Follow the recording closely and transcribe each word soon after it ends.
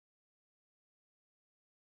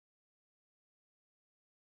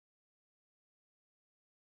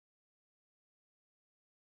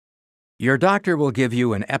Your doctor will give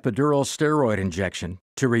you an epidural steroid injection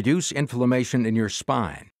to reduce inflammation in your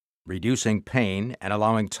spine, reducing pain and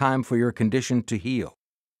allowing time for your condition to heal.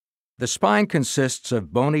 The spine consists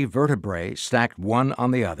of bony vertebrae stacked one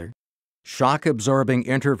on the other, shock-absorbing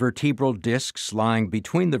intervertebral discs lying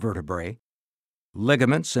between the vertebrae,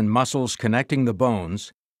 ligaments and muscles connecting the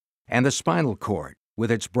bones, and the spinal cord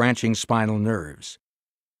with its branching spinal nerves.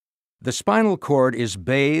 The spinal cord is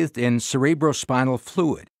bathed in cerebrospinal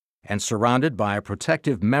fluid and surrounded by a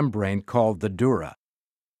protective membrane called the dura.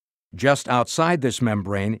 Just outside this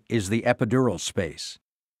membrane is the epidural space.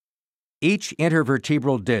 Each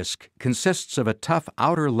intervertebral disc consists of a tough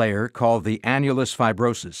outer layer called the annulus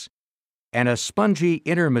fibrosus and a spongy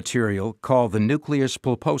inner material called the nucleus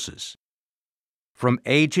pulposus. From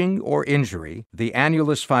aging or injury, the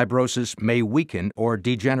annulus fibrosus may weaken or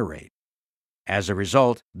degenerate. As a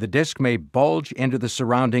result, the disc may bulge into the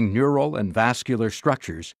surrounding neural and vascular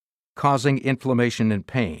structures, causing inflammation and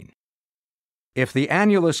pain. If the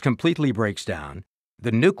annulus completely breaks down,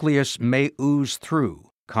 the nucleus may ooze through,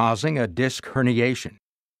 causing a disc herniation.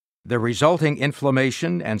 The resulting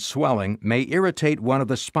inflammation and swelling may irritate one of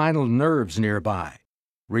the spinal nerves nearby,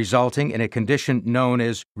 resulting in a condition known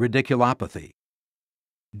as radiculopathy.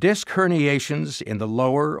 Disc herniations in the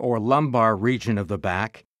lower or lumbar region of the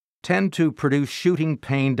back tend to produce shooting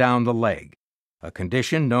pain down the leg, a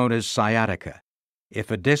condition known as sciatica. If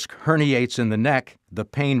a disc herniates in the neck, the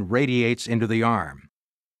pain radiates into the arm.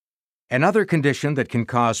 Another condition that can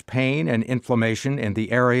cause pain and inflammation in the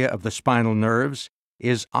area of the spinal nerves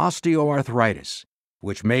is osteoarthritis,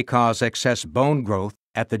 which may cause excess bone growth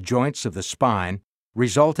at the joints of the spine,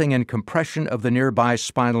 resulting in compression of the nearby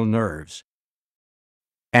spinal nerves.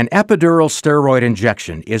 An epidural steroid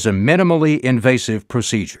injection is a minimally invasive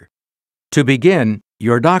procedure. To begin,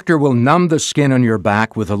 your doctor will numb the skin on your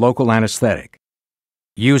back with a local anesthetic.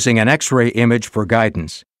 Using an X-ray image for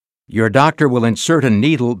guidance, your doctor will insert a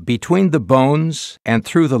needle between the bones and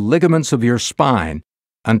through the ligaments of your spine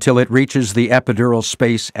until it reaches the epidural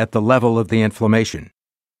space at the level of the inflammation.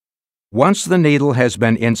 Once the needle has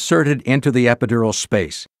been inserted into the epidural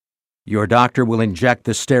space, your doctor will inject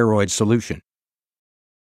the steroid solution.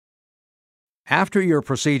 After your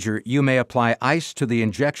procedure, you may apply ice to the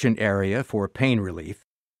injection area for pain relief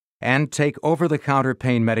and take over-the-counter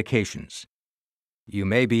pain medications. You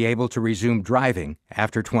may be able to resume driving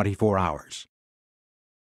after 24 hours.